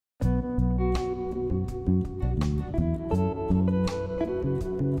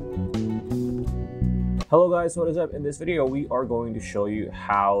Hello guys, what is up? In this video, we are going to show you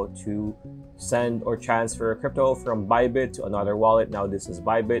how to send or transfer crypto from Bybit to another wallet. Now this is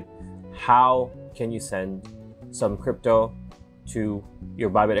Bybit. How can you send some crypto to your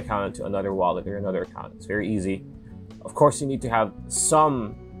Bybit account to another wallet or another account? It's very easy. Of course, you need to have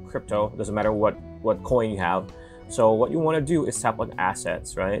some crypto. Doesn't matter what coin you have. So what you want to do is tap on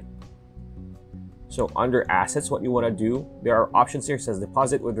assets, right? So under assets, what you want to do, there are options here. It says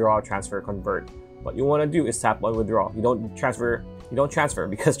deposit, withdraw, transfer, convert. What you want to do is tap on withdraw. You don't transfer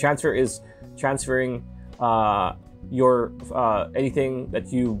because transfer is transferring your anything that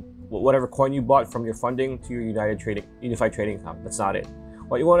whatever coin you bought from your funding to your unified trading account. That's not it.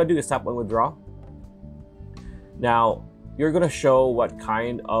 What you want to do is tap on withdraw. Now you're gonna show what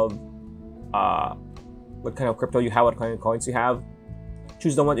kind of crypto you have, what kind of coins you have.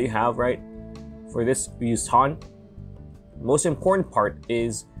 Choose the one that you have, right? For this, we use TON. The most important part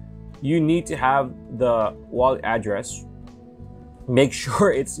is you need to have the wallet address. Make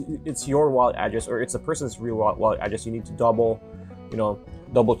sure it's your wallet address or it's a person's real wallet address. You need to double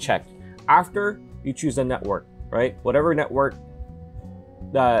check. After you choose the network, right? Whatever network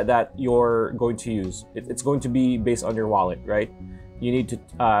that you're going to use, it's going to be based on your wallet, right? You need to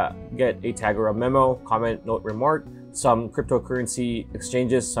get a tag or a memo, comment, note, remark. Some cryptocurrency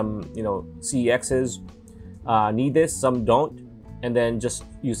exchanges, some CEXs need this, some don't. And then just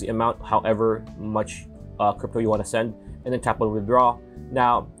use the amount, however much crypto you want to send, and then tap on withdraw.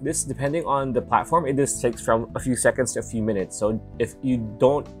 Now, this, depending on the platform, this takes from a few seconds to a few minutes. So if you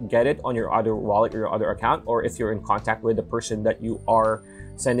don't get it on your other wallet or your other account, or if you're in contact with the person that you are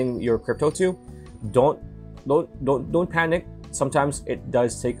sending your crypto to, don't panic. Sometimes it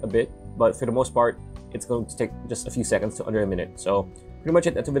does take a bit, but for the most part, it's going to take just a few seconds to under a minute. So pretty much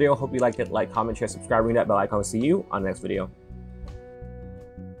it. That's the video. Hope you liked it. Like, comment, share, subscribe, ring that bell icon. See you on the next video.